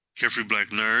Carefree Black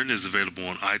Nerd is available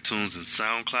on iTunes and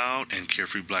SoundCloud and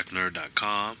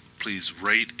carefreeblacknerd.com. Please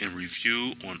rate and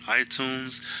review on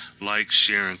iTunes, like,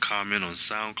 share, and comment on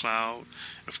SoundCloud.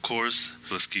 Of course,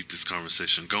 let's keep this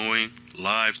conversation going.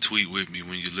 Live tweet with me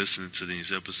when you're listening to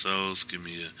these episodes. Give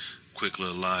me a quick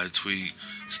little live tweet.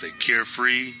 Stay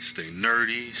carefree, stay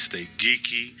nerdy, stay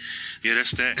geeky. Yeah,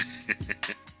 that's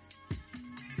that.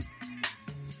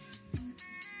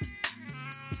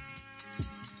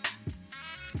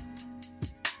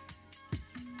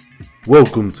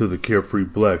 Welcome to the Carefree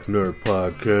Black Nerd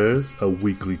Podcast, a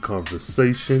weekly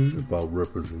conversation about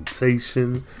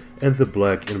representation and the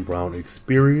black and brown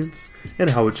experience and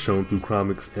how it's shown through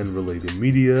comics and related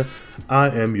media. I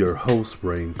am your host,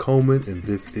 Rain Coleman, and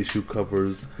this issue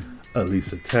covers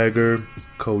Elisa Tagger,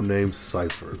 codenamed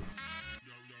Cypher.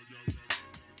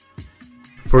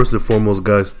 First and foremost,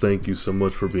 guys, thank you so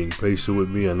much for being patient with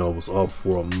me. I know I was off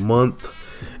for a month.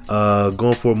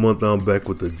 Going for a month now, I'm back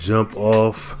with the jump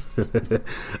off.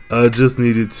 I just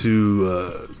needed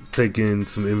to take in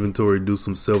some inventory, do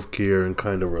some self-care, and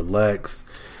kind of relax.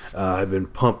 I've been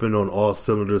pumping on all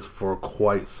cylinders for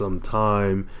quite some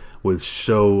time with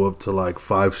show up to like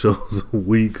 5 shows a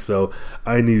week, so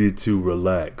I needed to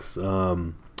relax.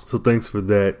 So thanks for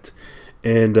that.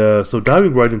 And so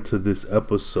diving right into this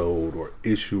episode, or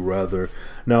issue rather.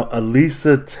 Now,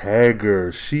 Elisa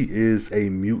Tagger, she is a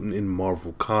mutant in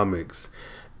Marvel Comics.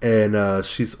 And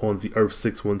she's on the Earth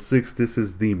 616. This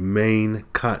is the main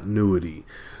continuity.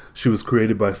 She was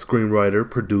created by screenwriter,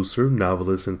 producer,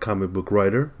 novelist, and comic book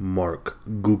writer Mark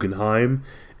Guggenheim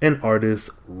and artist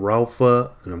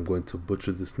Ralpha, and I'm going to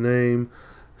butcher this name,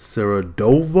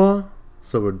 Saradovo.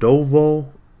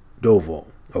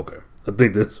 Okay. I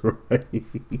think that's right.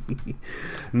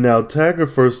 Now, Tagger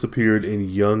first appeared in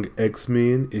Young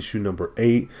X-Men, issue number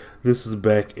 8. This is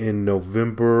back in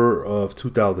November of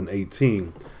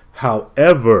 2018.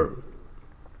 However,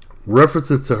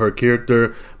 references to her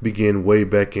character began way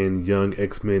back in Young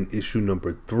X-Men, issue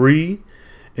number 3.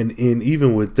 And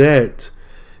even with that,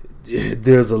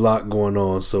 there's a lot going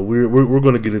on. So we're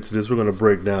going to get into this. We're going to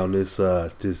break down this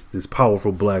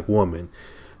powerful black woman.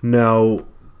 Now,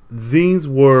 these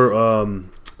were,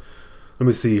 let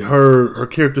me see, her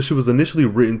character, she was initially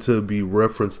written to be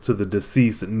referenced to the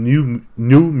deceased new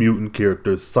mutant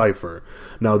character, Cypher.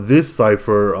 Now, this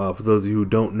Cypher, for those of you who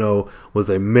don't know, was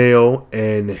a male,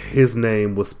 and his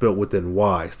name was spelled with an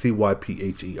Y,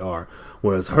 C-Y-P-H-E-R,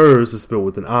 whereas hers is spelled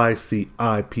with an I,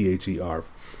 C-I-P-H-E-R.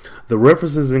 The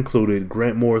references included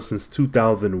Grant Morrison's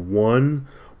 2001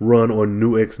 run on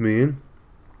New X-Men,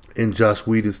 and Josh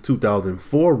Whedon's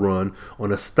 2004 run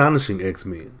on Astonishing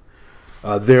X-Men.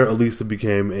 There, Elisa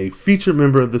became a featured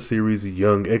member of the series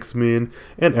Young X-Men,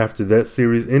 and after that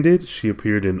series ended, she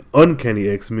appeared in Uncanny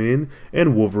X-Men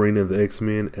and Wolverine and the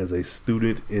X-Men as a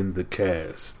student in the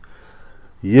cast.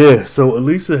 Yeah, so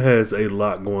Elisa has a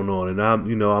lot going on, and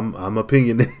I'm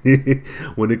opinionated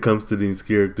when it comes to these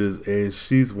characters, and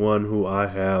she's one who I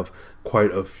have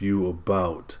quite a few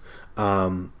about.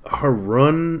 Her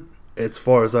run, as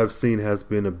far as I've seen, has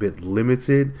been a bit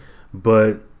limited,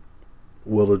 but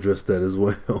we'll address that as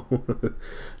well.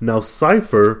 Now,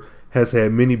 Cypher has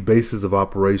had many bases of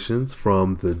operations,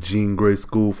 from the Jean Grey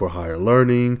School for Higher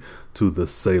Learning to the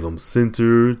Salem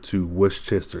Center to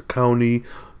Westchester County,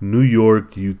 New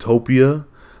York Utopia,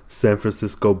 San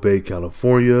Francisco Bay,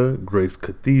 California, Grace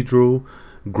Cathedral,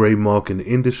 Graymalkin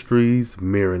Industries,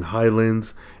 Marin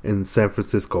Highlands, and San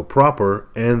Francisco proper,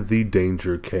 and the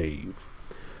Danger Cave.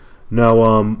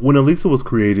 Now, when Elisa was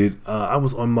created, I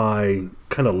was on my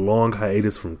kind of long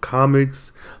hiatus from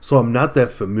comics, so I'm not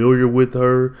that familiar with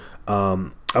her.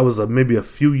 I was maybe a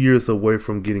few years away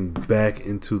from getting back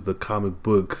into the comic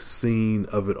book scene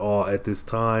of it all at this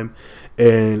time,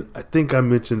 and I think I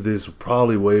mentioned this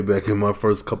probably way back in my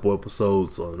first couple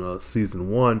episodes on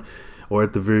season 1, or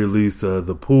at the very least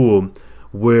the pool,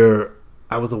 where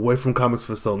I was away from comics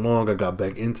for so long. I got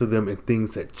back into them, and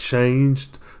things had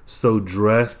changed so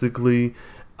drastically.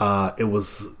 It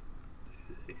was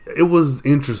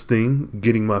interesting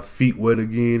getting my feet wet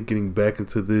again, getting back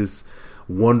into this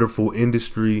wonderful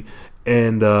industry.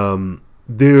 And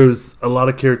there's a lot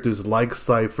of characters like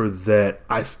Cypher that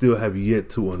I still have yet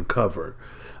to uncover.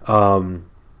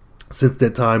 Since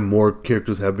that time, more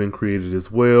characters have been created as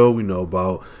well. We know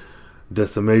about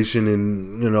Decimation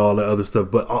and all that other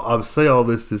stuff. But I'll say all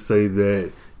this to say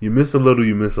that you miss a little,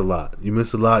 you miss a lot. You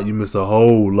miss a lot, you miss a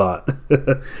whole lot.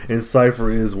 And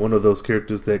Cypher is one of those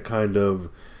characters that kind of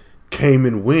came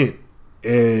and went.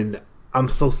 And I'm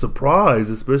so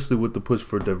surprised, especially with the push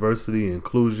for diversity and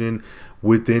inclusion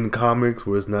within comics,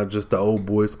 where it's not just the old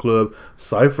boys club.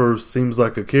 Cypher seems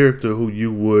like a character who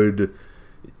you would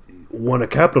want to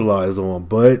capitalize on.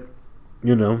 But,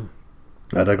 you know,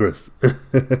 I digress.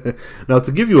 Now,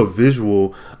 to give you a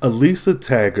visual, Elisa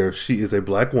Tagger, she is a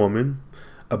black woman.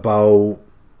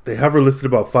 They have her listed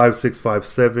about 5'6",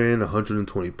 5'7",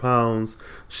 120 pounds.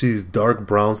 She's dark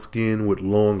brown skin with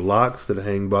long locks that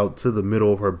hang about to the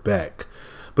middle of her back.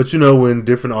 But you know, when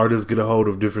different artists get a hold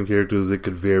of different characters, it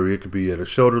could vary. It could be at a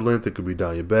shoulder length. It could be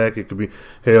down your back. It could be,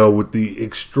 hell, with the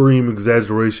extreme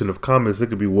exaggeration of comments, it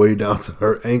could be way down to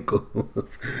her ankle.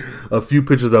 A few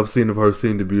pictures I've seen of her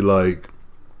seem to be like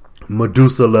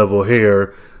Medusa level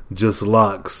hair, just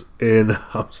locks. And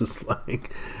I'm just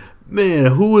like,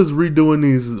 man, who is redoing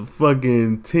these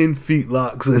fucking 10 feet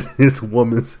locks in this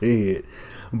woman's head?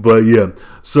 But yeah,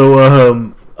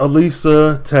 so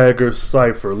Elisa Tagger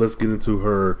Cypher. Let's get into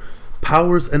her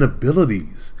powers and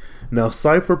abilities. Now,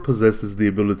 Cypher possesses the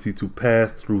ability to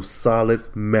pass through solid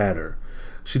matter.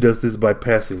 She does this by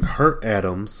passing her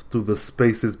atoms through the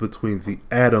spaces between the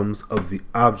atoms of the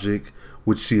object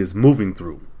which she is moving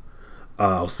through.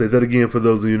 I'll say that again for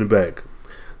those of you in the back.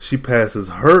 She passes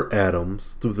her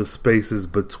atoms through the spaces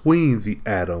between the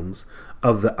atoms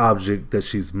of the object that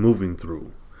she's moving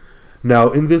through.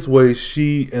 Now, in this way,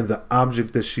 she and the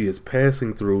object that she is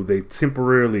passing through, they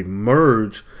temporarily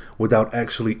merge without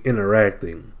actually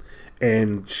interacting.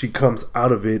 And she comes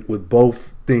out of it with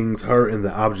both things, her and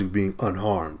the object, being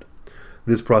unharmed.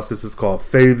 This process is called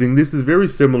phasing. This is very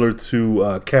similar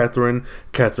to Catherine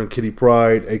Kitty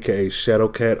Pryde, aka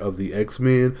Shadowcat of the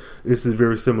X-Men. This is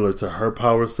very similar to her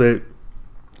power set.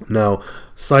 Now,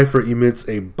 Cypher emits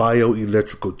a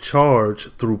bioelectrical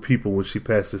charge through people when she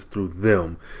passes through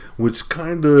them, which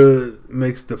kind of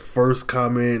makes the first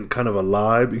comment kind of a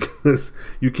lie, because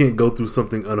you can't go through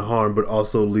something unharmed but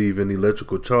also leave an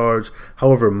electrical charge.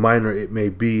 However minor it may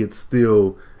be, it's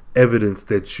still evidence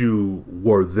that you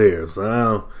were there. So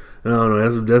I don't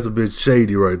know. That's a bit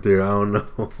shady right there. I don't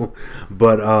know.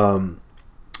 But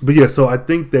yeah. So I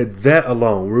think that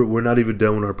alone, we're not even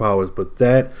done with her powers, but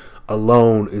that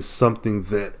alone is something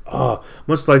that,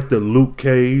 much like the Luke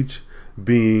Cage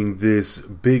being this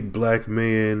big black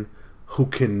man who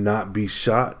cannot be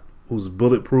shot, who's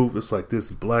bulletproof, it's like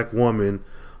this black woman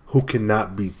who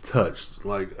cannot be touched.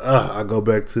 Like, I go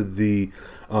back to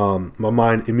my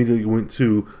mind immediately went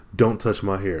to Don't Touch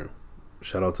My Hair.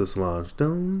 Shout out to Solange.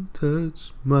 Don't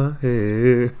touch my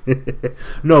hair.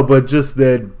 No, but just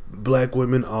that black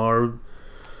women are,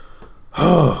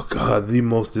 oh God, the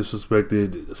most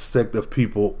disrespected sect of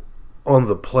people on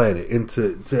the planet. And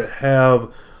to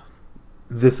have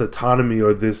this autonomy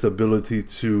or this ability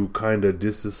to kind of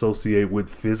disassociate with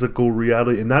physical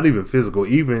reality, and not even physical,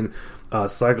 even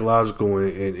psychological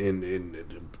and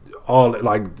all,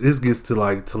 like, this gets to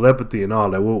like telepathy and all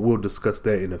that. We'll discuss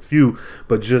that in a few.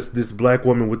 But just this black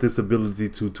woman with this ability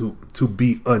to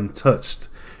be untouched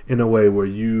in a way where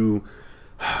you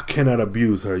cannot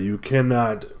abuse her, you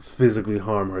cannot physically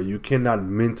harm her, you cannot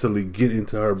mentally get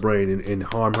into her brain and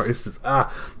harm her. It's just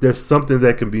there's something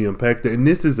that can be impacted. And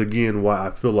this is again why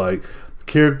I feel like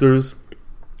characters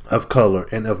of color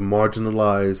and of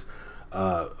marginalized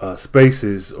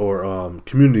spaces or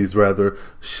communities rather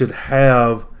should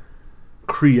have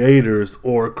creators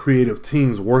or creative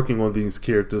teams working on these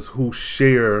characters who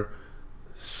share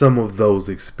some of those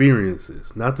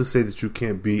experiences. Not to say that you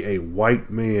can't be a white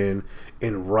man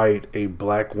and write a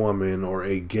black woman or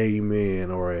a gay man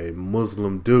or a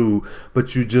Muslim dude,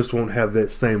 but you just won't have that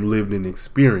same lived in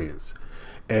experience.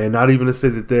 And not even to say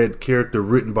that that character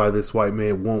written by this white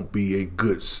man won't be a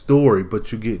good story,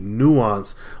 but you get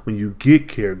nuance when you get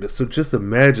characters. So just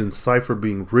imagine Cypher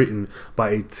being written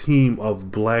by a team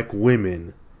of black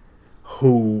women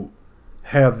who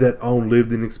have that own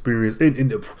lived in experience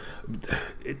and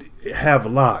have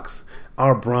locks,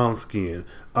 are brown skin,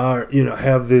 are,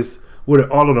 have this,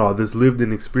 all in all, this lived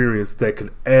in experience that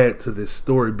could add to this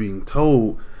story being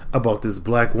told about this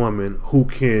black woman who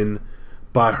can,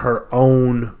 by her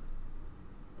own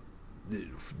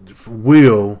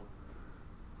will,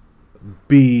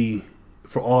 be,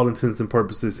 for all intents and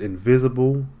purposes,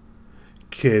 invisible,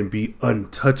 can be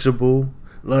untouchable.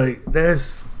 Like,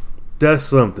 that's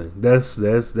something. That's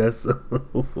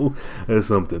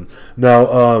something.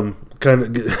 Now, kind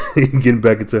of getting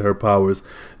back into her powers.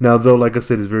 Now, though, like I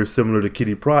said, it's very similar to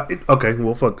Kitty Pryde. Okay,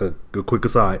 well, fuck, a quick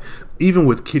aside. Even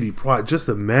with Kitty Pryde, just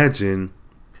imagine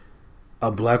a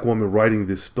black woman writing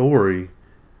this story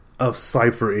of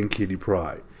Cypher and Kitty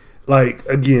Pryde. Like,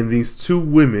 again, these two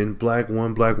women, black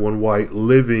one white,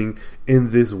 living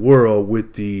in this world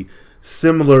with the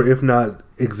similar, if not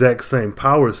exact same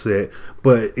power set,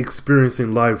 but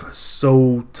experiencing life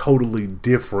so totally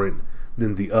different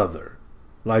than the other.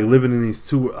 Like, living in these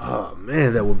two, oh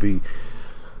man, that would be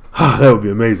That would be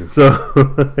amazing.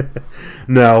 So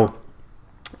now,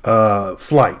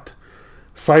 flight.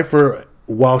 Cypher,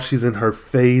 while she's in her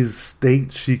phase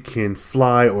state, she can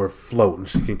fly or float, and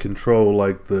she can control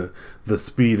like the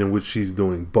speed in which she's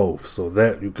doing both. So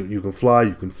that you can fly,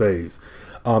 you can phase.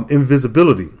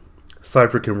 Invisibility.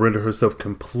 Cypher can render herself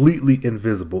completely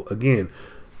invisible. Again,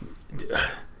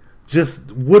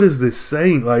 just what is this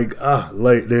saying?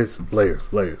 There's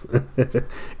layers.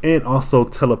 And also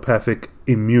telepathic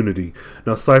immunity.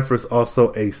 Now, Cypher is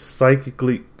also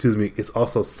it's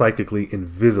also psychically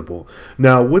invisible.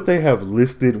 Now, what they have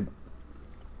listed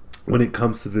when it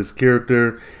comes to this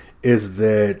character is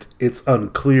that it's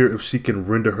unclear if she can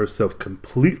render herself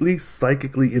completely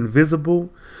psychically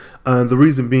invisible. The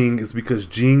reason being is because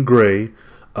Jean Grey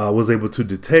was able to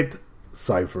detect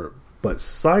Cypher, but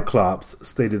Cyclops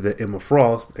stated that Emma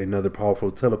Frost, another powerful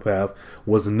telepath,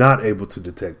 was not able to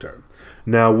detect her.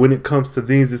 Now, when it comes to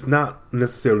these, it's not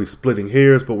necessarily splitting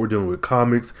hairs, but we're dealing with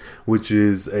comics, which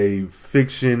is a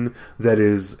fiction that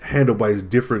is handled by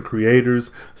different creators,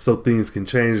 so things can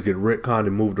change, get retconned,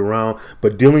 and moved around.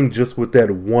 But dealing just with that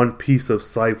one piece of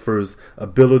Cypher's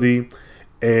ability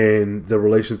and the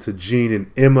relation to Jean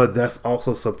and Emma, that's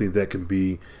also something that can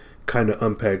be kind of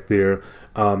unpacked there.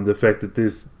 The fact that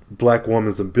this black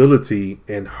woman's ability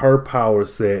and her power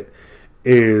set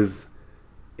is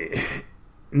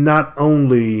not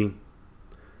only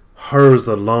hers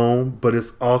alone, but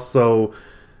it's also,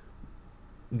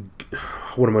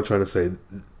 what am I trying to say?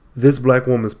 This black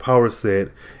woman's power set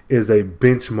is a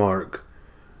benchmark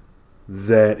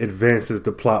that advances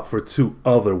the plot for two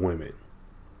other white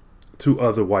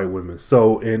women.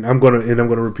 So, and I'm gonna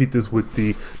repeat this with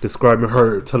the describing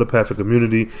her telepathic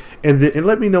immunity, and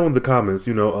let me know in the comments.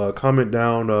 Comment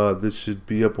down. This should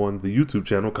be up on the YouTube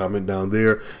channel. Comment down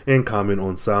there and comment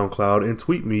on SoundCloud and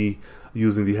tweet me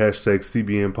using the hashtag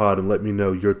CBNPod and let me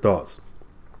know your thoughts.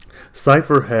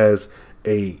 Cypher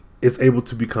is able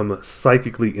to become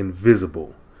psychically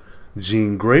invisible.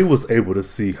 Jean Grey was able to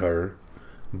see her,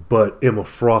 but Emma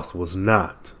Frost was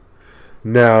not.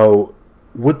 Now,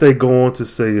 what they go on to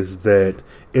say is that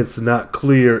it's not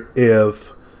clear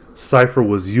if Cypher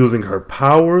was using her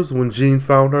powers when Jean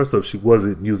found her. So if she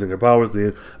wasn't using her powers,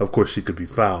 then of course she could be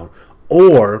found.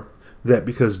 Or that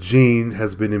because Jean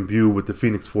has been imbued with the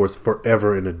Phoenix Force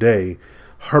forever and a day,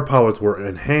 her powers were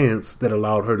enhanced that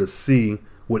allowed her to see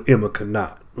what Emma could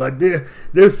not. Like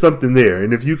there's something there.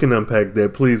 And if you can unpack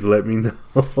that, please let me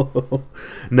know.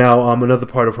 Now, another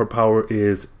part of her power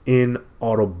is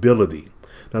inaudibility.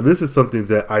 Now, this is something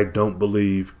that I don't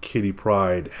believe Kitty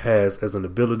Pryde has as an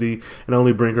ability, and I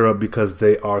only bring her up because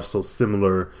they are so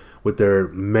similar with their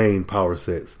main power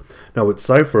sets. Now, with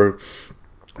Cypher,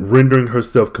 rendering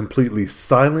herself completely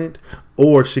silent,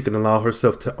 or she can allow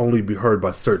herself to only be heard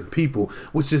by certain people,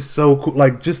 which is so cool.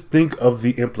 Like, just think of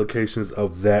the implications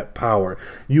of that power.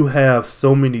 You have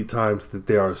so many times that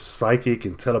there are psychic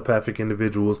and telepathic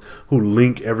individuals who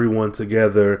link everyone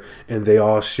together, and they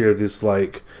all share this,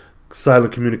 like,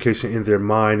 silent communication in their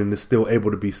mind, and is still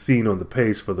able to be seen on the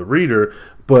page for the reader,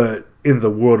 but in the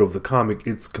world of the comic,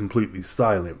 it's completely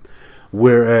silent.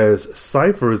 Whereas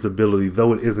Cypher's ability,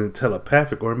 though it isn't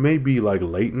telepathic, or it may be like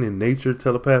latent in nature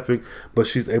telepathic, but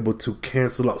she's able to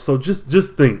cancel out. So just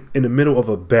think, in the middle of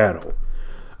a battle,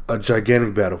 a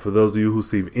gigantic battle. For those of you who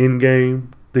see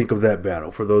Endgame, think of that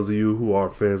battle. For those of you who are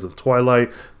fans of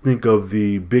Twilight, think of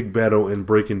the big battle in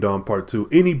Breaking Dawn Part 2.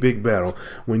 Any big battle,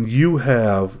 when you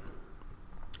have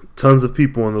tons of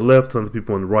people on the left, tons of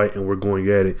people on the right, and we're going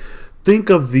at it. Think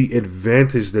of the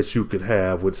advantage that you could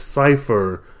have with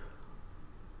Cypher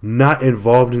not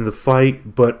involved in the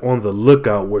fight, but on the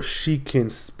lookout, where she can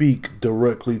speak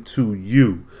directly to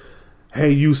you.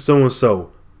 Hey, you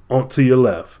so-and-so, on to your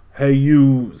left. Hey,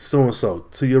 you so-and-so,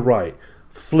 to your right.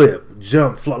 Flip,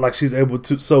 jump, fly, like she's able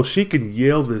to. So she can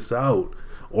yell this out,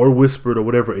 or whisper it, or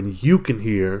whatever, and you can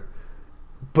hear,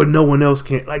 but no one else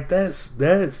can. Like, that's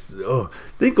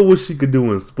think of what she could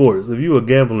do in sports. If you a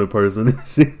gambling person,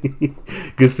 she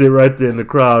could sit right there in the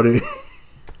crowd and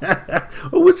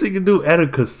or what she could do at a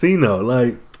casino.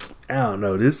 Like, I don't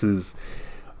know. This is,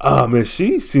 oh man,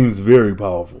 she seems very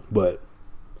powerful, but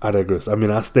I digress. I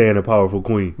mean, I stand a powerful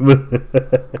queen.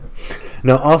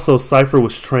 Now, also, Cypher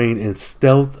was trained in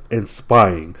stealth and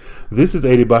spying. This is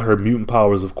aided by her mutant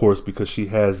powers, of course, because she's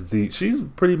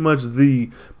pretty much the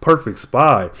perfect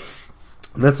spy.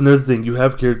 And that's another thing. You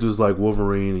have characters like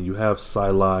Wolverine, and you have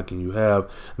Psylocke, and you have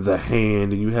the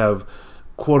Hand, and you have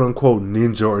quote-unquote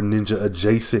ninja or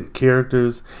ninja-adjacent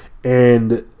characters.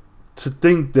 And to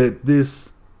think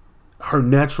that her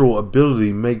natural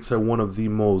ability makes her one of the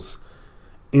most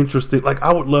interesting. Like,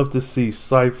 I would love to see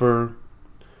Cypher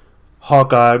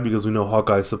Hawkeye, because we know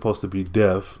Hawkeye is supposed to be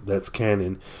deaf. That's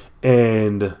canon.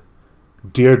 And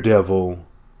Daredevil,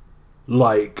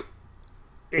 like,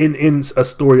 in a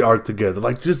story arc together.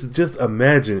 Like, just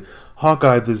imagine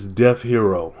Hawkeye, this deaf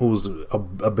hero who's a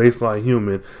baseline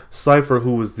human, Cypher,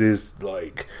 who is this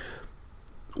like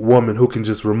woman who can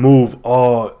just remove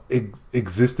all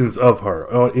existence of her,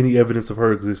 or any evidence of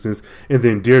her existence, and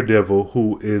then Daredevil,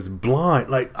 who is blind.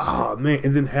 Like, man,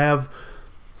 and then have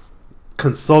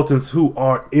consultants who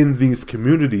are in these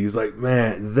communities. Like,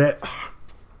 man, that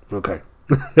okay.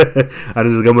 I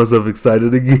just got myself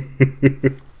excited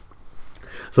again.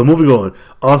 So moving on.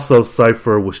 Also,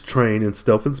 Cypher was trained in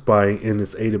stealth and spying and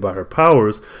is aided by her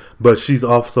powers, but she's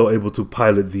also able to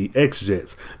pilot the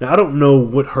X-Jets. Now, I don't know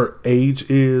what her age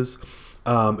is.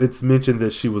 It's mentioned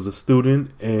that she was a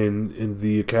student and in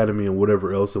the academy and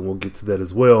whatever else, and we'll get to that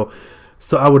as well.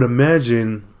 So I would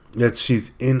imagine that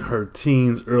she's in her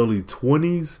teens, early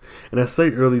 20s. And I say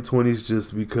early 20s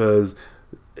just because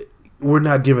we're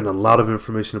not given a lot of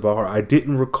information about her. I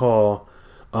didn't recall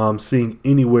seeing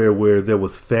anywhere where there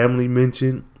was family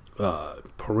mentioned,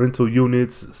 parental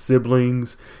units,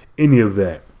 siblings, any of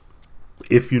that.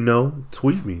 If you know,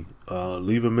 tweet me,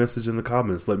 leave a message in the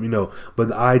comments, let me know.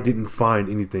 But I didn't find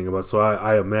anything about, so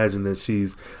I imagine that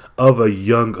she's of a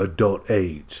young adult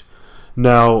age.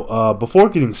 Now, before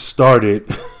getting started,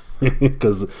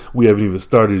 because we haven't even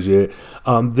started yet,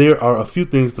 there are a few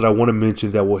things that I want to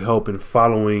mention that will help in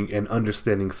following and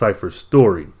understanding Cypher's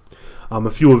story. A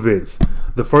few events.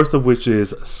 The first of which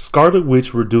is Scarlet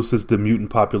Witch reduces the mutant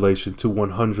population to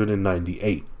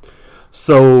 198.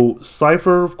 So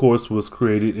Cypher, of course, was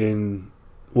created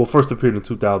first appeared in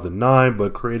 2009,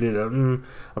 but created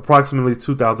approximately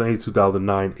 2008,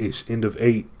 2009-ish, end of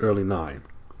 8, early 9.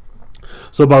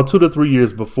 So about 2 to 3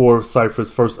 years before Cypher's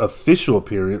first official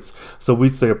appearance, so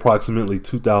we'd say approximately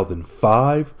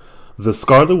 2005, the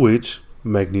Scarlet Witch,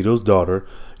 Magneto's daughter,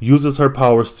 uses her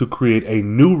powers to create a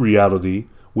new reality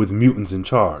with mutants in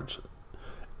charge.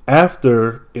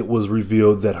 After it was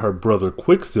revealed that her brother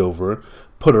Quicksilver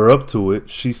put her up to it,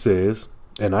 she says,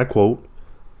 and I quote,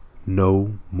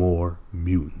 "No more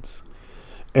mutants,"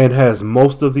 and has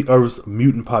most of the Earth's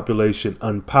mutant population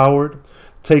unpowered,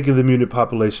 taking the mutant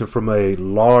population from a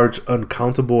large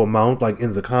uncountable amount. Like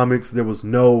in the comics, there was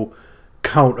no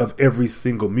count of every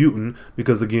single mutant,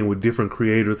 because again, with different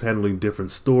creators handling different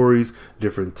stories,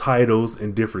 different titles,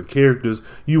 and different characters,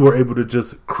 you were able to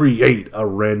just create a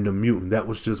random mutant. That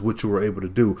was just what you were able to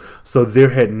do. So there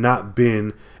had not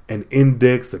been an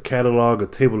index, a catalog, a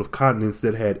table of contents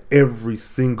that had every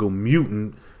single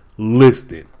mutant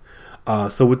listed.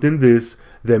 So within this,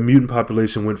 that mutant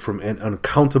population went from an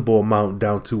uncountable amount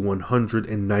down to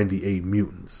 198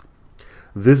 mutants.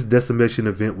 This decimation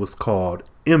event was called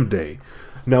M-Day.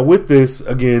 Now with this,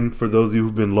 again, for those of you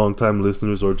who've been longtime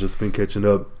listeners or just been catching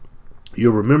up,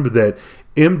 you'll remember that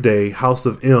M-Day, House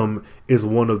of M, is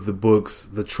one of the books,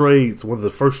 the trades, one of the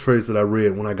first trades that I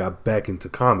read when I got back into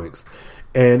comics.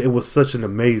 And it was such an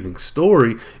amazing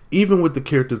story, even with the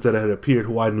characters that had appeared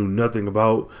who I knew nothing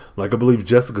about. Like, I believe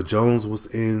Jessica Jones was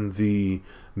in the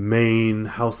main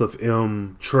House of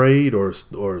M trade or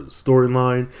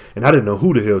storyline, and I didn't know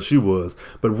who the hell she was.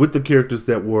 But with the characters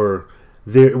that were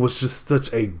there, it was just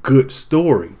such a good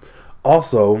story.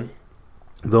 Also,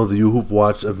 those of you who've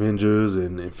watched Avengers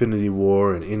and Infinity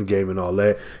War and Endgame and all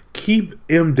that, keep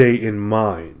M-Day in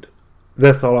mind.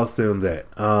 That's all I'll say on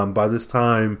that. By this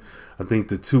time, I think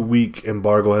the 2-week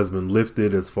embargo has been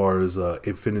lifted as far as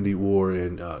Infinity War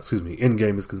and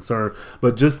Endgame is concerned.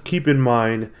 But just keep in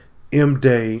mind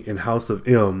M-Day and House of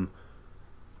M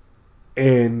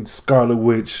and Scarlet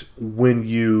Witch when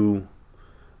you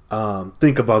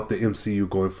think about the MCU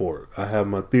going forward. I have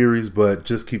my theories, but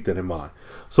just keep that in mind.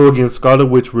 So again, Scarlet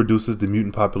Witch reduces the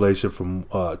mutant population from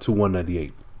to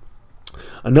 198.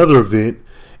 Another event,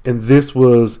 and this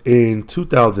was in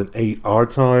 2008 our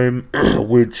time,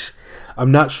 which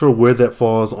I'm not sure where that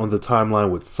falls on the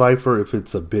timeline with Cypher, if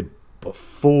it's a bit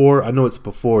before. I know it's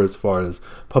before as far as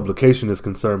publication is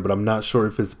concerned, but I'm not sure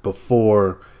if it's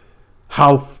before,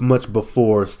 how much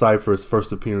before Cypher's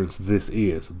first appearance this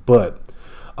is. But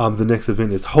the next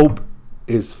event is Hope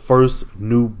is first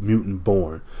new mutant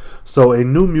born. So a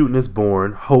new mutant is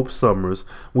born, Hope Summers,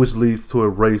 which leads to a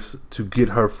race to get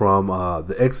her from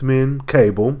the X-Men,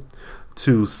 Cable,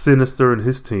 to Sinister and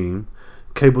his team.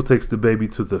 Cable takes the baby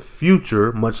to the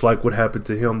future, much like what happened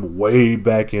to him way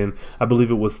back in, I believe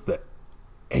it was the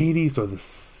 80s or the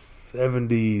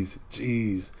 70s.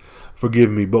 Jeez,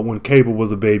 forgive me. But when Cable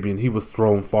was a baby and he was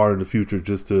thrown far in the future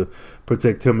just to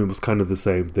protect him, it was kind of the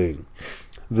same thing.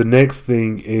 The next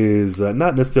thing is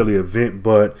not necessarily an event,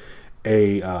 but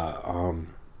a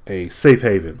a safe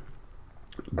haven,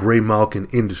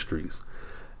 Graymalkin Industries.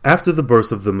 After the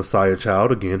birth of the Messiah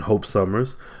child, again, Hope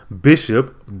Summers,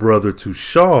 Bishop, brother to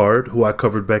Shard, who I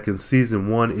covered back in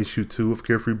Season 1, Issue 2 of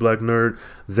Carefree Black Nerd,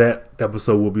 that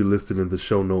episode will be listed in the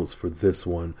show notes for this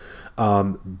one.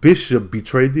 Bishop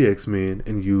betrayed the X-Men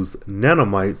and used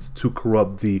nanomites to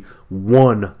corrupt the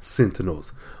One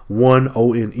Sentinels. One,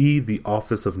 O-N-E, the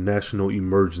Office of National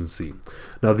Emergency.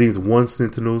 Now, these One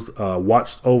Sentinels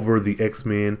watched over the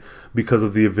X-Men because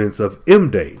of the events of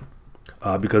M-Day.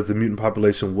 Because the mutant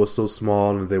population was so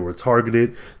small and they were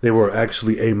targeted, they were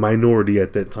actually a minority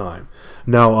at that time.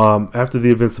 Now, after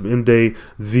the events of M-Day,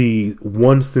 the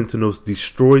One Sentinels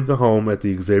destroyed the home at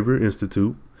the Xavier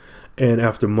Institute, and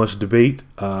after much debate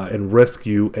and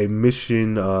rescue, a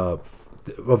mission of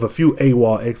a few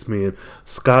AWOL X-Men,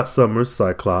 Scott Summers,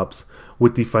 Cyclops,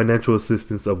 with the financial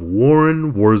assistance of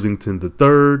Warren Worthington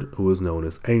III, who is known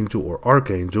as Angel or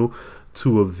Archangel,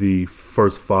 two of the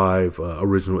first 5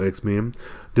 original X-Men,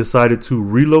 decided to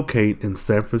relocate in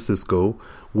San Francisco,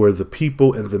 where the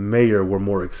people and the mayor were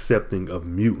more accepting of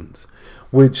mutants.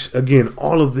 Which, again,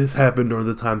 all of this happened during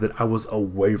the time that I was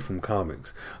away from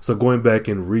comics. So going back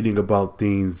and reading about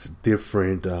these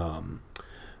different kind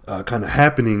of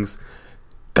happenings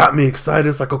got me excited.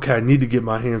 It's like, okay, I need to get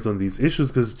my hands on these issues,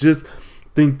 because just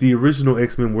think the original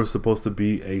X-Men were supposed to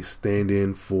be a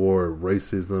stand-in for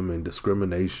racism and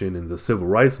discrimination and the civil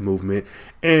rights movement,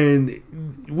 and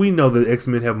we know that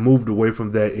X-Men have moved away from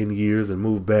that in years and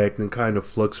moved back and kind of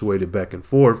fluctuated back and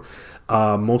forth.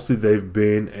 Mostly they've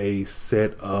been a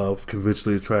set of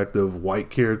conventionally attractive white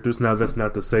characters. Now, that's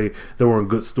not to say there weren't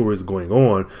good stories going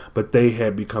on, but they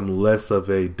had become less of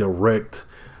a direct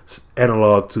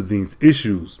analog to these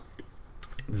issues.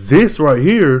 This shit right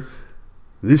here,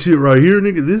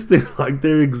 nigga, this thing, like,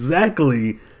 they're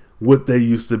exactly what they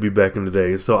used to be back in the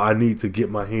day. So I need to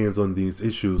get my hands on these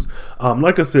issues.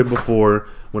 Like I said before,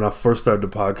 when I first started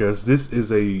the podcast, this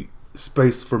is a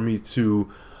space for me to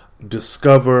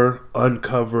discover,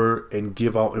 uncover, and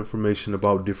give out information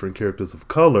about different characters of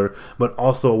color, but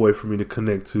also a way for me to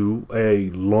connect to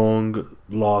a long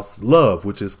lost love,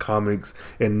 which is comics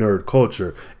and nerd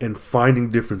culture. And finding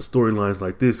different storylines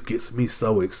like this gets me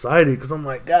so excited, because I'm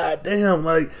like, God damn,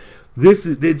 like,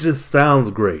 it just sounds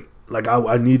great. Like,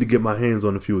 I need to get my hands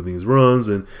on a few of these runs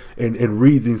and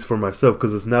read these for myself,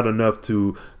 because it's not enough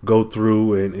to go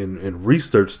through and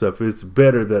research stuff. It's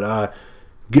better that I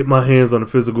get my hands on a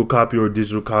physical copy or a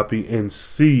digital copy and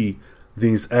see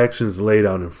these actions laid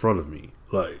out in front of me.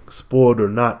 Like, spoiled or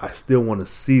not, I still want to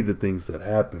see the things that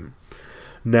happen.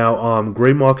 Now,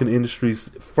 Graymalkin Industries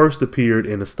first appeared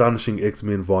in Astonishing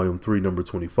X-Men Volume 3, number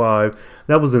 25.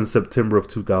 That was in September of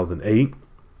 2008.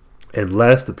 And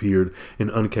last appeared in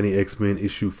Uncanny X-Men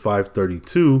issue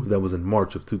 532. That was in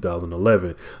March of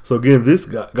 2011. So again, this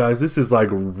is like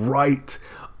right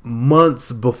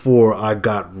months before I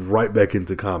got right back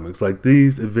into comics. Like,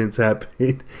 these events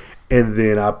happened, and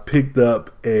then I picked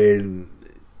up, and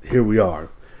here we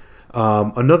are.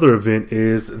 Another event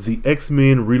is the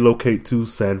X-Men relocate to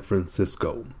San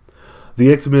Francisco.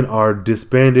 The X-Men are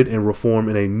disbanded and reform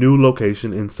in a new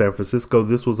location in San Francisco.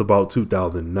 This was about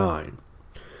 2009.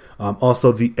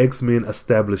 Also, the X-Men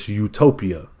establish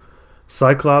Utopia.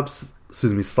 Cyclops'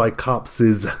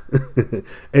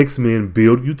 X-Men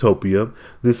build Utopia.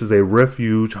 This is a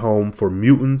refuge home for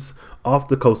mutants off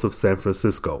the coast of San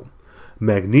Francisco.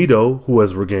 Magneto, who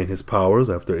has regained his powers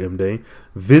after M-Day,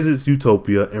 visits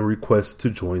Utopia and requests to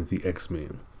join the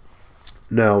X-Men.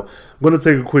 Now, I'm going to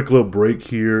take a quick little break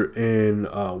here, and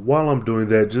while I'm doing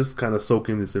that, just kind of soak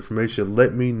in this information.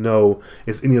 Let me know,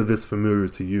 is any of this familiar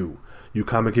to you? You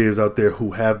comic heads out there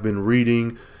who have been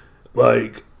reading,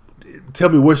 like, tell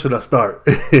me, where should I start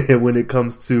when it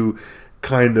comes to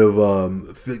kind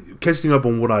of catching up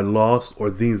on what I lost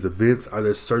or these events? Are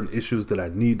there certain issues that I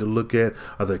need to look at?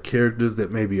 Are there characters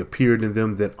that maybe appeared in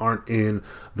them that aren't in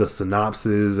the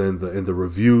synopsis and the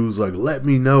reviews? Like, let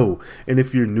me know. And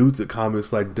if you're new to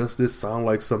comics, like, does this sound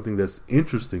like something that's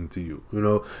interesting to you? You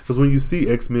know, because when you see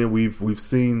X-Men, we've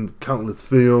seen countless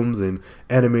films and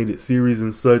animated series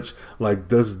and such. Like,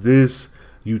 does this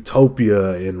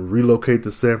Utopia and relocate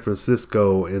to San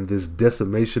Francisco and this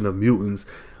decimation of mutants,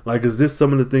 like, is this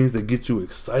some of the things that get you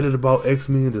excited about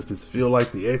X-Men? Does this feel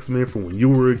like the X-Men from when you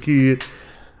were a kid?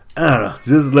 I don't know.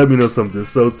 Just let me know something.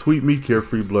 So tweet me,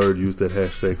 Carefree Blurred, use that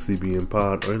hashtag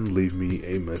CBNPod, and leave me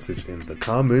a message in the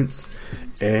comments.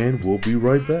 And we'll be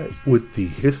right back with the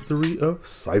history of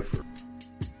Cypher.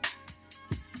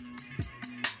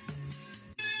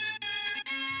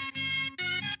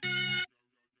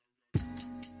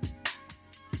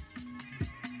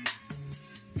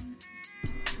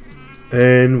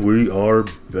 And we are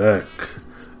back.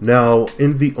 Now,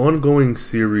 in the ongoing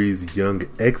series Young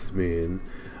X-Men,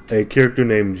 a character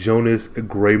named Jonas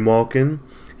Graymalkin,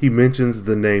 he mentions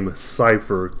the name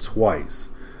Cypher twice.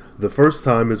 The first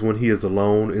time is when he is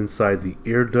alone inside the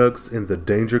air ducts in the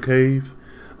Danger Cave.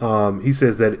 He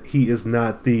says that he is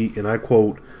not the, and I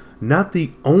quote, not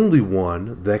the only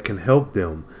one that can help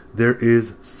them. There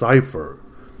is Cypher.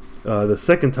 The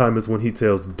second time is when he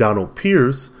tells Donald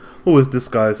Pierce, who is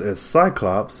disguised as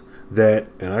Cyclops, that,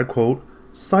 and I quote,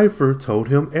 Cypher told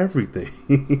him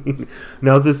everything.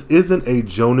 Now, this isn't a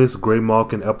Jonas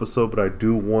Graymalkin episode, but I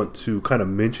do want to kind of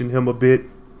mention him a bit.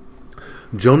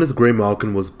 Jonas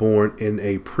Graymalkin was born in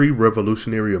a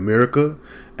pre-revolutionary America.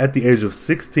 At the age of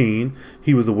 16,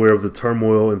 he was aware of the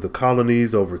turmoil in the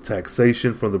colonies over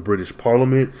taxation from the British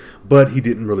Parliament, but he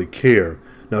didn't really care.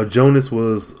 Now, Jonas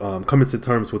was coming to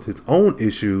terms with his own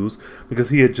issues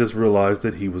because he had just realized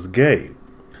that he was gay.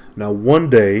 Now, one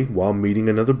day, while meeting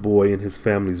another boy in his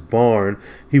family's barn,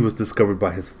 he was discovered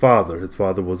by his father. His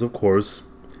father was, of course,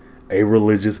 a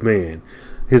religious man.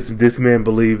 This man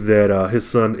believed that his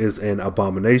son is an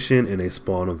abomination and a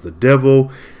spawn of the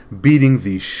devil, beating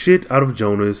the shit out of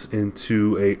Jonas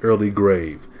into an early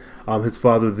grave. His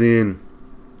father then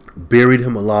buried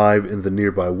him alive in the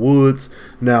nearby woods.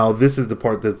 Now, this is the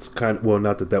part that's kind of, well,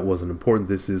 not that that wasn't important.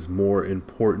 This is more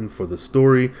important for the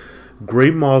story.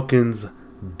 Graymalkin's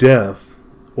death,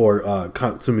 or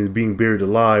being buried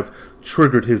alive,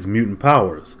 triggered his mutant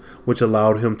powers, which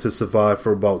allowed him to survive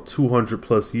for about 200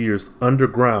 plus years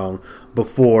underground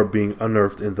before being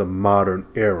unearthed in the modern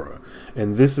era.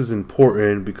 And this is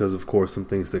important because, of course, some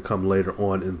things that come later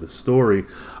on in the story.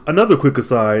 Another quick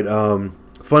aside,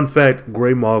 fun fact,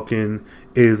 Graymalkin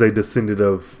is a descendant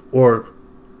of, or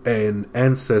an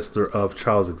ancestor of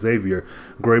Charles Xavier.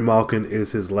 Graymalkin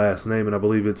is his last name, and I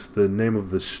believe it's the name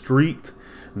of the street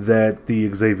that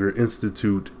the Xavier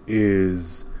Institute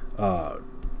is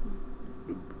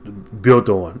built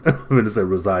on. I'm going to say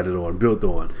resided on, built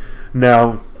on.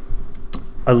 Now,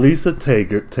 Elisa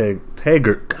Taggart,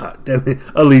 God damn it,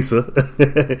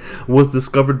 Elisa, was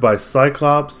discovered by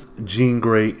Cyclops, Jean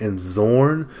Grey, and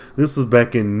Zorn. This was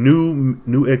back in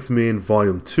New X-Men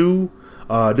Volume 2.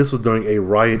 This was during a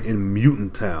riot in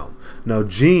Mutant Town. Now,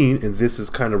 Jean, and this is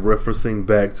kind of referencing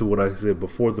back to what I said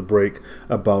before the break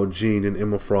about Jean and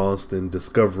Emma Frost and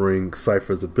discovering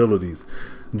Cypher's abilities.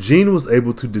 Jean was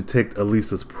able to detect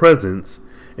Elisa's presence,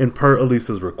 and per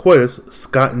Elisa's request,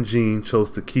 Scott and Jean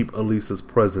chose to keep Elisa's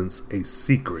presence a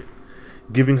secret,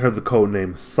 giving her the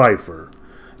codename Cypher.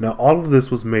 Now, all of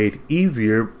this was made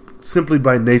easier simply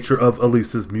by nature of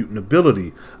Elisa's mutant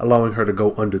ability, allowing her to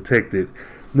go undetected.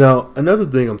 Now, another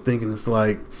thing I'm thinking is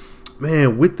like,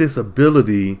 man, with this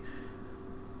ability,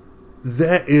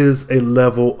 that is a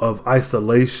level of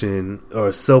isolation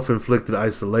or self-inflicted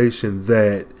isolation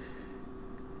that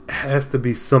has to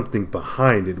be something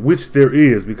behind it, which there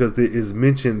is, because it is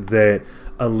mentioned that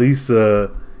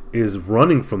Elisa is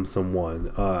running from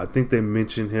someone. I think they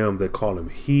mention him, they call him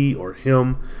he or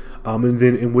him.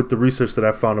 And with the research that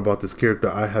I found about this character,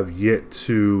 I have yet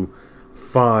to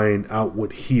find out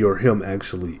what he or him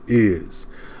actually is.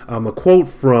 A quote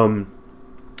from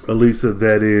Elisa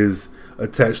that is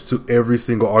attached to every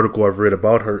single article I've read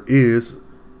about her is,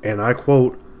 and I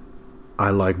quote,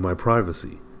 "I like my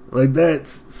privacy." Like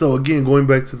that's, so again, going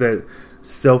back to that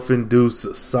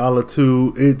self-induced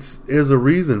solitude, there's a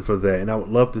reason for that, and I would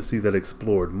love to see that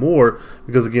explored more,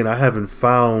 because again, I haven't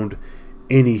found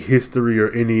any history or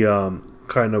any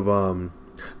kind of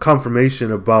confirmation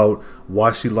about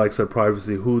why she likes her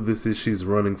privacy, who this is she's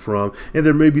running from, and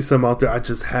there may be some out there, I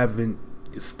just haven't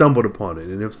stumbled upon it.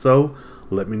 And if so,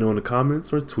 let me know in the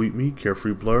comments or tweet me,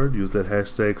 Carefree Blurred, use that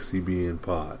hashtag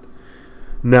CBNPod.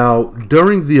 Now,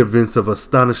 during the events of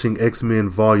Astonishing X-Men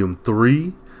Volume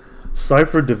 3,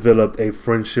 Cypher developed a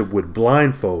friendship with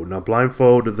Blindfold. Now,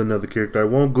 Blindfold is another character I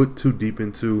won't go too deep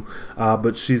into,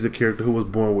 but she's a character who was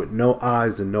born with no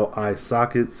eyes and no eye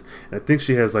sockets. And I think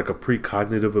she has like a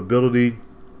precognitive ability,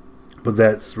 but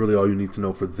that's really all you need to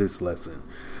know for this lesson.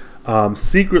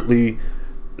 Secretly,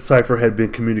 Cypher had been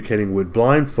communicating with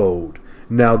Blindfold.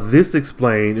 Now, this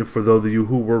explained, and for those of you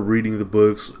who were reading the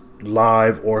books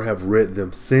live or have read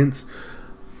them since,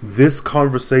 this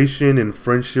conversation and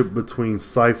friendship between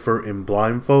Cypher and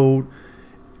Blindfold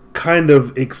kind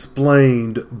of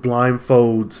explained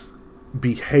Blindfold's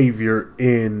behavior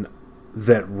in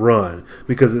that run,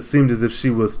 because it seemed as if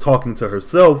she was talking to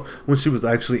herself when she was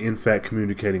actually in fact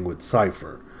communicating with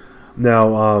Cypher.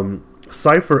 Now,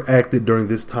 Cypher acted during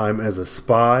this time as a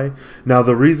spy. Now,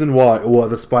 the reason why, well,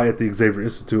 the spy at the Xavier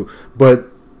Institute,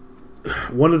 but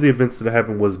one of the events that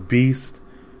happened was Beast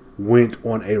went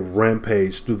on a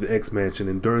rampage through the X Mansion,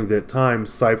 and during that time,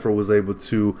 Cypher was able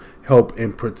to help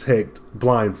and protect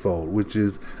Blindfold, which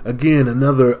is again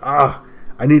another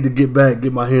I need to get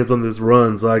my hands on this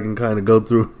run so I can kind of go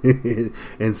through it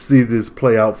and see this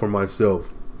play out for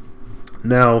myself.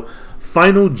 Now,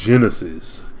 Final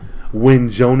Genesis. When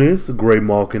Jonas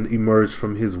Graymalkin emerged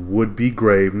from his would-be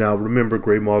grave. Now, remember,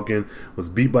 Graymalkin was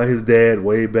beat by his dad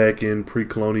way back in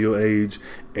pre-colonial age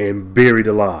and buried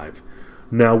alive.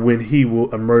 Now, when he will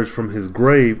emerge from his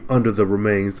grave under the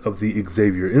remains of the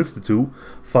Xavier Institute,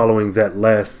 following that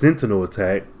last Sentinel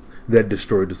attack that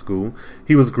destroyed the school,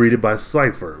 he was greeted by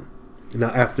Cypher.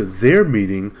 Now, after their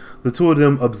meeting, the two of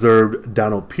them observed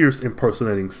Donald Pierce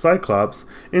impersonating Cyclops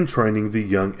and training the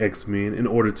young X-Men in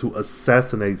order to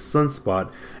assassinate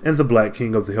Sunspot and the Black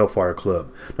King of the Hellfire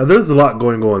Club. Now, there's a lot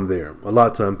going on there, a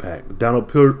lot to unpack. Donald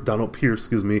Pierce,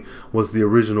 was the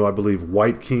original, I believe,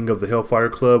 White King of the Hellfire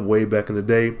Club way back in the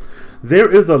day. There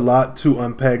is a lot to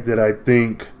unpack that I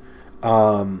think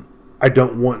I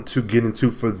don't want to get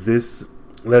into for this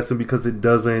lesson because it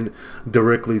doesn't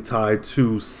directly tie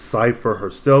to Cypher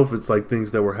herself. It's like things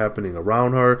that were happening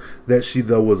around her that she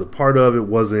though was a part of. It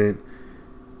wasn't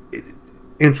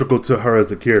integral to her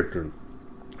as a character.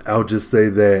 I'll just say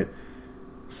that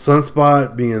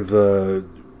Sunspot being the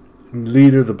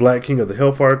leader, the Black King of the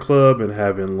Hellfire Club, and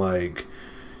having like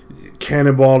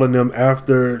Cannonball and them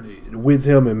after with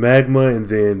him and Magma, and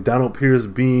then Donald Pierce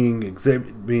being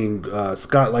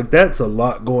Scott, like that's a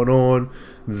lot going on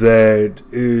that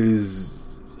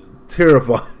is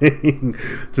terrifying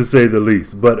to say the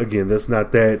least. But again, that's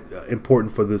not that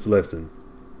important for this lesson.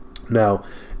 Now,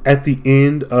 at the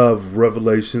end of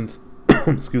Revelations,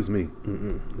 excuse me,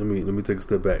 let me take a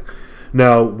step back.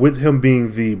 Now, with him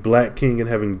being the Black King and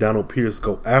having Donald Pierce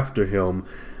go after him,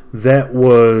 that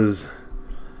was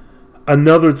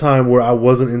another time where I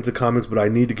wasn't into comics, but I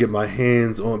need to get my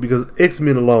hands on, because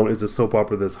X-Men alone is a soap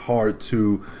opera that's hard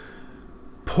to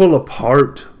pull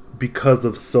apart because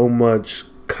of so much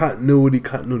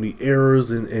continuity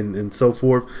errors and so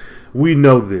forth. We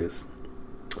know this.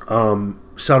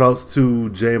 Shout outs to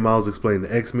J. Miles Explain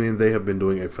the X-Men. They have been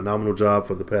doing a phenomenal job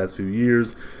for the past few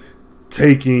years,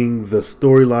 taking the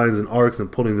storylines and arcs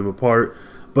and pulling them apart.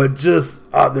 But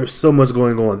just, there's so much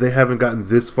going on. They haven't gotten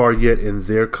this far yet in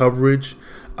their coverage,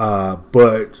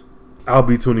 but I'll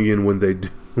be tuning in when they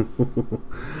do.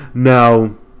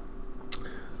 Now,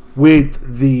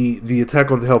 with the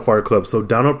attack on the Hellfire Club, so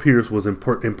Donald Pierce was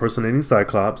impersonating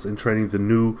Cyclops and training the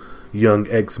new young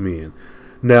X-Men.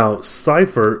 Now,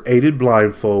 Cypher aided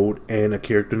Blindfold and a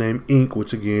character named Ink,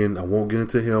 which again, I won't get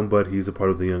into him, but he's a part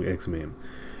of the young X-Men,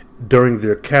 during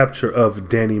their capture of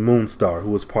Danny Moonstar, who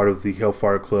was part of the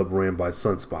Hellfire Club ran by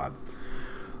Sunspot.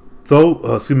 Through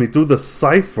the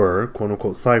Cypher,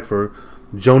 quote-unquote Cypher,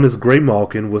 Jonas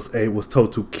Graymalkin was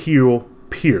told to kill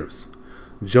Pierce.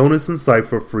 Jonas and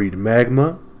Cypher freed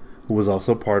Magma, who was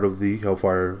also part of the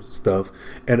Hellfire stuff,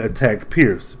 and attacked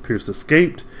Pierce. Pierce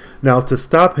escaped. Now, to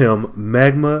stop him,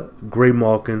 Magma,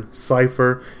 Graymalkin,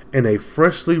 Cypher, and a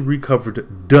freshly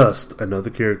recovered Dust,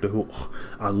 another character who,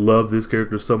 I love this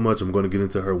character so much, I'm going to get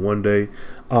into her one day.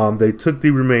 They took the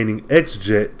remaining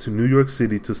X-Jet to New York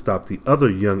City to stop the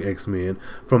other young X-Men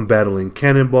from battling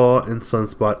Cannonball and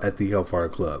Sunspot at the Hellfire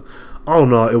Club. All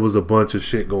in all, it was a bunch of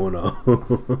shit going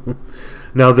on.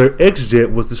 Now, their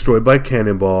X-Jet was destroyed by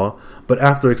Cannonball, but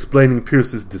after explaining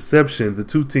Pierce's deception, the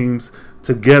two teams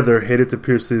together headed to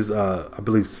Pierce's, I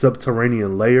believe,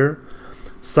 subterranean lair.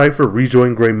 Cypher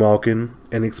rejoined Graymalkin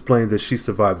and explained that she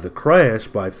survived the crash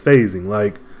by phasing.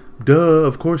 Like, duh,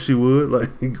 of course she would.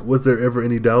 Like, was there ever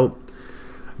any doubt?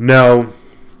 Now,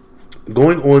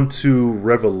 going on to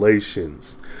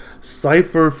Revelations,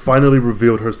 Cypher finally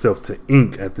revealed herself to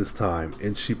Ink at this time,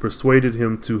 and she persuaded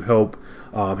him to help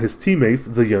his teammates,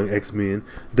 the young X-Men,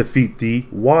 defeat the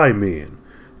Y-Men,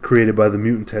 created by the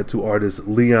mutant tattoo artist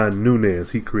Leon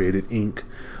Nunez. He created Ink.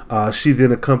 She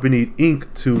then accompanied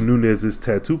Ink to Nunez's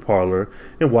tattoo parlor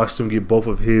and watched him get both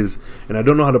of his, and I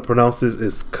don't know how to pronounce this,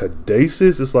 it's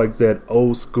caduceus. It's like that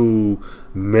old school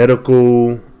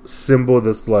medical symbol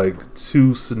that's like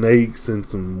two snakes and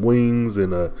some wings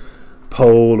and a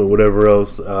pole or whatever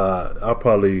else. I'll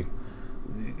probably,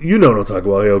 you know what I'm talking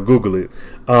about. Hell, Google it.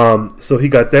 So he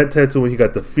got that tattoo and he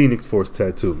got the Phoenix Force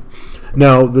tattoo.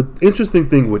 Now, the interesting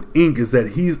thing with Ink is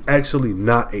that he's actually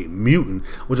not a mutant,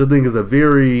 which I think is a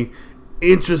very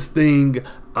interesting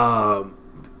kind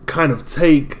of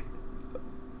take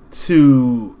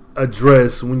to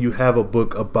address when you have a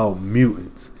book about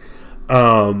mutants.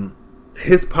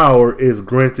 His power is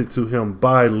granted to him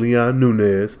by Leon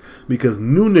Nunez because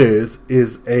Nunez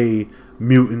is a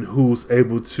mutant who's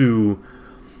able to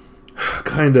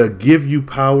kind of give you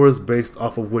powers based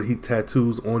off of what he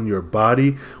tattoos on your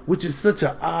body, which is such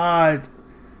an odd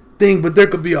thing. But there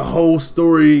could be a whole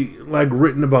story like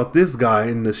written about this guy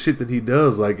and the shit that he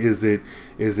does. Like, is it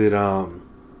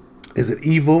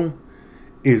evil?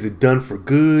 Is it done for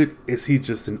good? Is he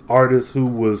just an artist who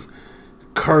was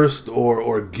cursed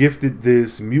or gifted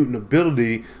this mutant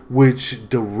ability, which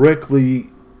directly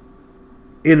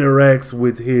interacts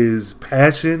with his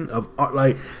passion of art?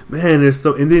 Like, man, there's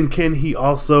so. And then can he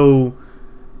also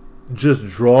just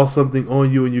draw something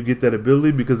on you and you get that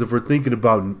ability? Because if we're thinking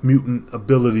about mutant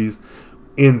abilities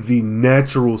in the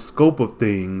natural scope of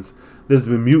things, there's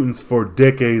been mutants for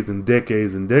decades and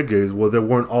decades and decades. Well, there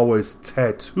weren't always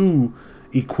tattoo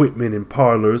equipment in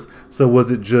parlors. So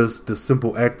was it just the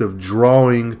simple act of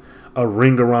drawing a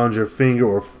ring around your finger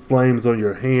or flames on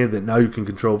your hand that now you can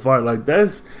control fire? Like,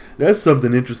 that's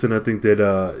something interesting. I think that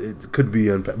it could be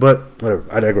unpacked, but whatever,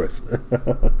 I digress.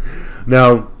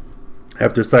 Now,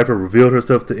 after Cypher revealed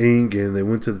herself to Ing and they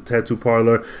went to the tattoo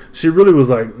parlor, she really was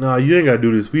like, nah, you ain't gotta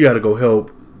do this, we gotta go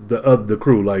help the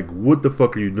crew. Like, what the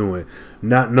fuck are you doing?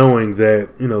 Not knowing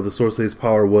that, the Sorcerer's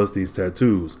power was these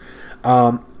tattoos.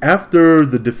 After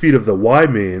the defeat of the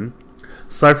Y-Men,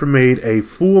 Cypher made a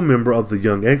full member of the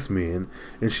Young X-Men,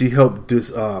 and she helped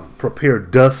prepare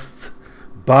Dust's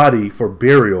body for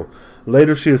burial.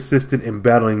 Later, she assisted in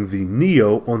battling the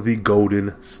Neo on the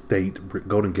Golden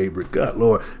Gate Bridge. God,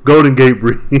 Lord, Golden Gate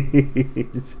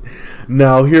Bridge.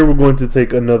 Now, here we're going to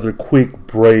take another quick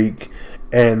break,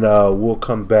 and we'll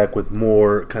come back with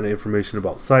more kind of information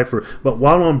about Cypher. But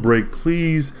while on break,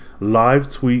 please live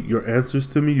tweet your answers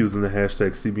to me using the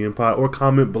hashtag CBNPod, or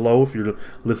comment below if you're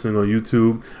listening on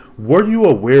YouTube. Were you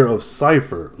aware of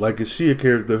Cypher? Like, is she a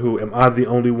character who, am I the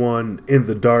only one in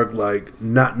the dark, like,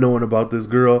 not knowing about this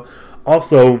girl?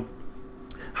 Also,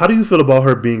 how do you feel about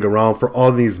her being around for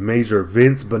all these major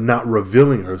events but not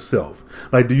revealing herself?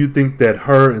 Like, do you think that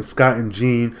her and Scott and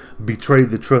Jean betrayed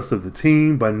the trust of the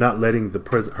team by not letting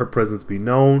her presence be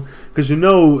known? Because,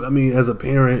 as a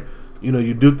parent,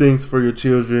 you do things for your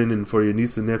children and for your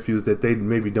nieces and nephews that they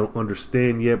maybe don't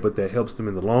understand yet, but that helps them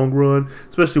in the long run,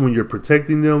 especially when you're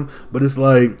protecting them. But it's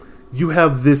like, you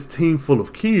have this team full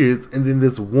of kids, and then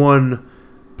this one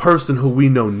person who we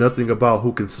know nothing about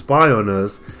who can spy on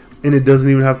us, and it doesn't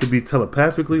even have to be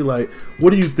telepathically. Like,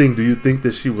 what do you think? Do you think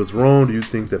that she was wrong? Do you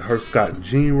think that her, Scott, and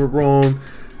Jean were wrong?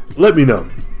 Let me know.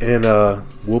 And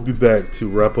we'll be back to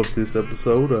wrap up this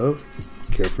episode of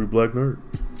Carefree Black Nerd.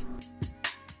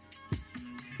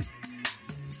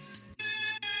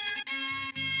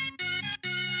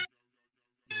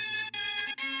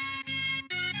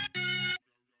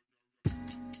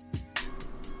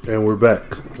 And we're back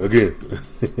again.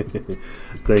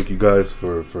 Thank you guys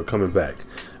for coming back.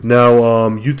 Now,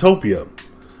 Utopia.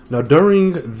 Now,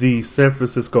 during the San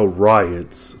Francisco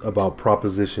riots about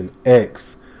Proposition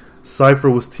X, Cypher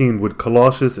was teamed with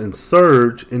Colossus and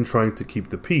Surge in trying to keep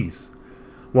the peace.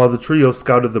 While the trio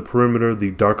scouted the perimeter,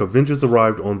 the Dark Avengers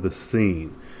arrived on the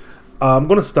scene. I'm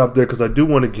going to stop there because I do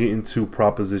want to get into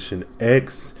Proposition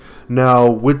X. Now,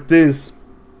 with this,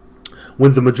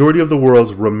 when the majority of the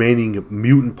world's remaining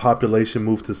mutant population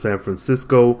moved to San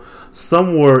Francisco,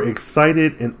 some were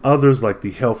excited and others, like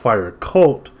the Hellfire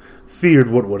Cult,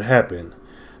 feared what would happen.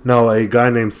 Now, a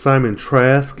guy named Simon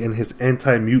Trask and his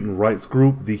anti-mutant rights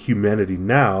group, the Humanity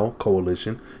Now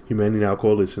Coalition,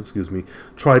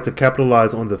 tried to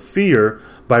capitalize on the fear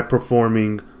by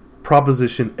performing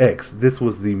Proposition X. This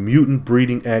was the Mutant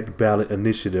Breeding Act ballot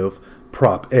initiative,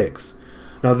 Prop X.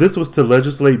 Now, this was to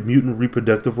legislate mutant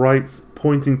reproductive rights,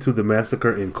 pointing to the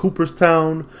massacre in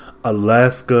Cooperstown,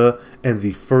 Alaska, and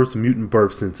the first mutant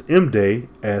birth since M-Day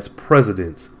as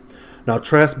precedents. Now,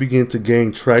 Trask began to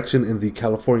gain traction in the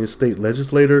California state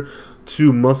legislature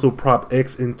to muscle Prop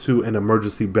X into an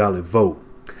emergency ballot vote.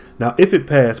 Now, if it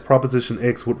passed, Proposition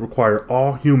X would require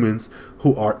all humans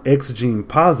who are X gene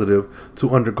positive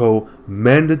to undergo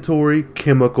mandatory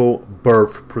chemical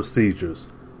birth procedures.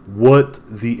 What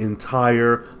the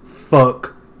entire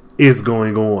fuck is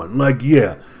going on? Like,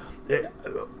 yeah.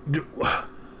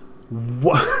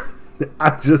 What?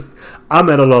 I'm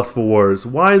at a loss for words.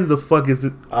 Why in the fuck is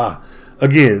it?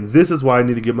 Again, this is why I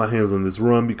need to get my hands on this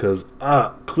run, because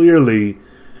clearly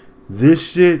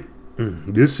this shit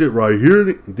right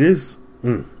here,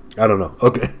 I don't know.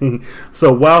 Okay.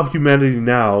 So while Humanity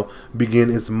Now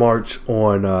began its march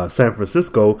on San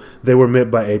Francisco, they were met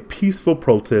by a peaceful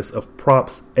protest of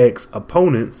Props X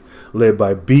opponents led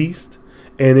by Beast,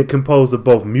 and it composed of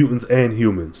both mutants and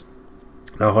humans.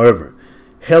 Now, however,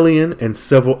 Hellion and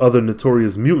several other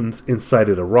notorious mutants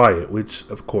incited a riot, which,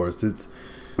 of course, it's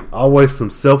always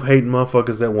some self-hating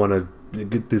motherfuckers that want to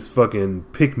get this fucking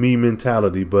pick me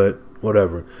mentality, but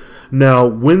whatever. Now,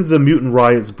 when the mutant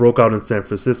riots broke out in San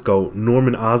Francisco,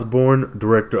 Norman Osborn,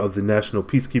 director of the National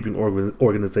Peacekeeping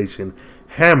Organization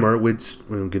Hammer, which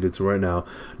we're going to get into right now,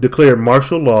 declared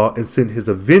martial law and sent his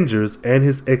Avengers and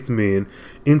his X-Men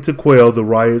in to quell the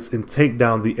riots and take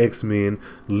down the X-Men,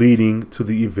 leading to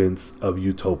the events of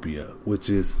Utopia, which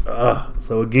is,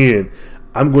 so again,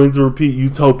 I'm going to repeat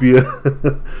Utopia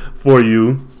for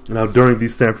you. Now, during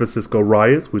these San Francisco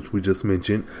riots, which we just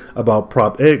mentioned, about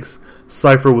Prop X,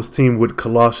 Cypher was teamed with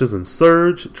Colossus and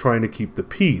Surge, trying to keep the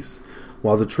peace.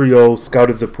 While the trio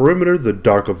scouted the perimeter, the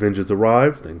Dark Avengers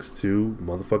arrived, thanks to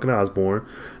motherfucking Osborn.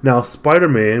 Now,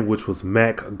 Spider-Man, which was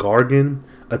Mac Gargan,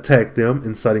 attacked them,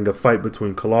 inciting a fight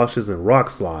between Colossus and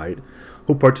Rockslide,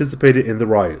 who participated in the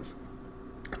riots.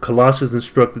 Colossus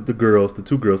instructed the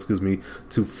two girls,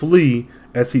 to flee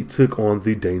as he took on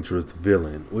the dangerous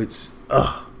villain, which,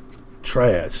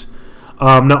 trash.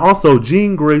 Now also,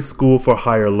 Jean Grey School for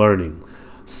Higher Learning.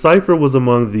 Cypher was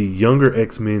among the younger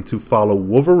X-Men to follow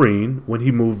Wolverine when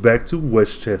he moved back to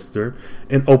Westchester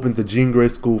and opened the Jean Grey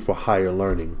School for Higher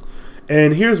Learning.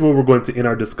 And here's where we're going to end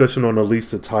our discussion on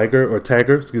Elisa Tagger,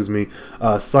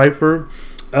 Cypher.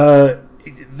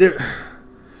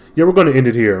 We're going to end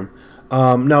it here.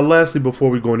 Now, lastly, before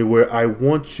we go anywhere, I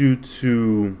want you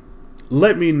to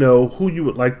let me know who you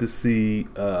would like to see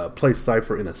play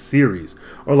Cypher in a series,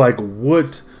 or like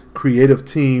what creative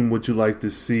team would you like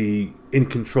to see in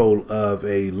control of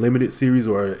a limited series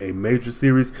or a major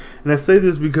series. And I say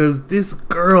this because this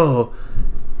girl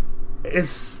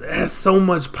has so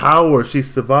much power. She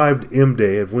survived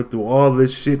M-Day and went through all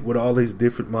this shit with all these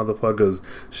different motherfuckers.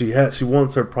 She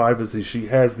wants her privacy. She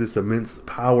has this immense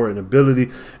power and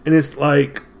ability, and it's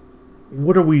like,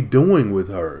 what are we doing with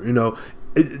her?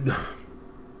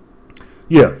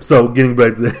 Yeah, so getting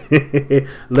back to that,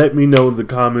 let me know in the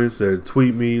comments or live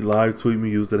tweet me,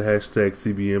 use the hashtag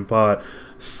CBNPod.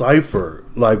 Cypher,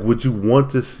 like, would you want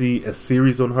to see a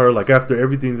series on her? Like, after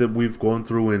everything that we've gone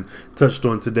through and touched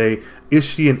on today, is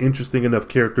she an interesting enough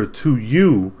character to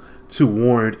you to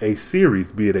warrant a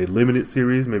series, be it a limited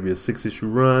series, maybe a 6-issue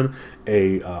run,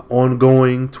 a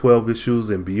ongoing 12 issues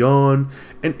and beyond?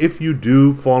 And if you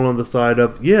do fall on the side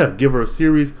of, give her a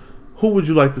series, who would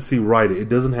you like to see write it? It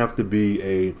doesn't have to be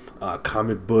a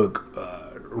comic book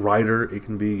writer. It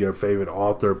can be your favorite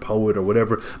author, poet, or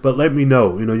whatever. But let me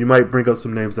know. You might bring up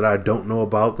some names that I don't know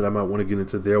about that I might want to get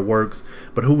into their works.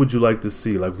 But who would you like to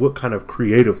see? Like, what kind of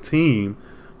creative team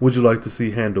would you like to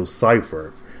see handle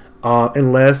Cypher?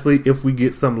 And lastly, if we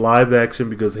get some live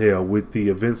action, because hell, with the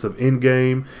events of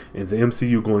Endgame and the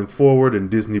MCU going forward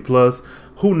and Disney Plus,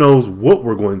 who knows what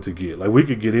we're going to get? Like, we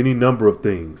could get any number of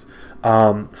things.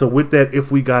 So with that, if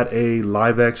we got a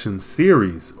live action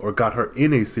series or got her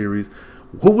in a series,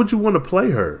 who would you want to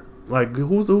play her? Like,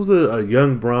 who's a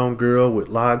young brown girl with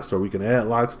locks, or we can add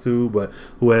locks to, but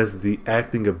who has the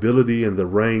acting ability and the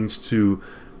range to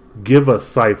give us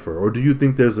Cypher? Or do you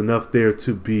think there's enough there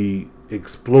to be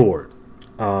explored?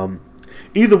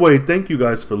 Either way, thank you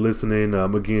guys for listening.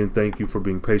 Again, thank you for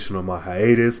being patient on my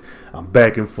hiatus. I'm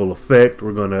back in full effect.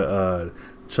 We're gonna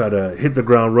try to hit the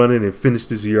ground running and finish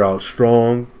this year out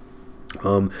strong.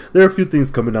 There are a few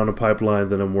things coming down the pipeline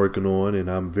that I'm working on, and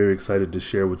I'm very excited to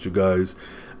share with you guys.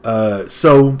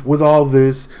 So with all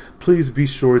this, please be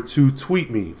sure to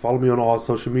tweet me. Follow me on all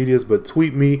social medias, but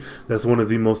tweet me. That's one of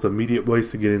the most immediate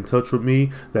ways to get in touch with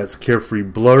me. That's Carefree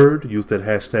Blurred. Use that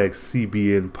hashtag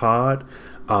CBNPod.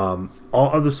 All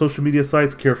other social media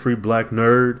sites, Carefree Black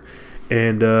Nerd.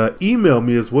 And email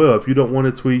me as well. If you don't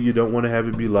want to tweet, you don't want to have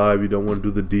it be live, you don't want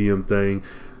to do the DM thing,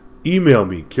 email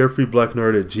me,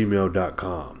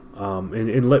 carefreeblacknerd@gmail.com.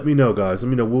 And let me know, guys. Let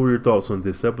me know, what were your thoughts on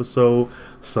this episode,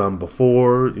 some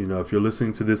before, if you're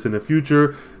listening to this in the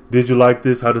future, did you like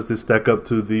this? How does this stack up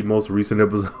to the most recent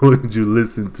episode you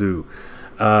listened to?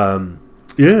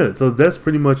 So that's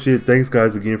pretty much it. Thanks,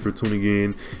 guys, again for tuning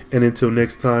in. And until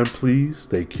next time, please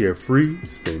stay carefree,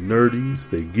 stay nerdy,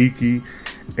 stay geeky,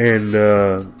 and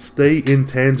stay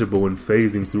intangible and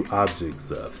phasing through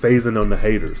objects, phasing on the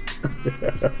haters.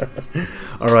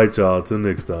 All right, y'all. Till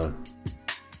next time.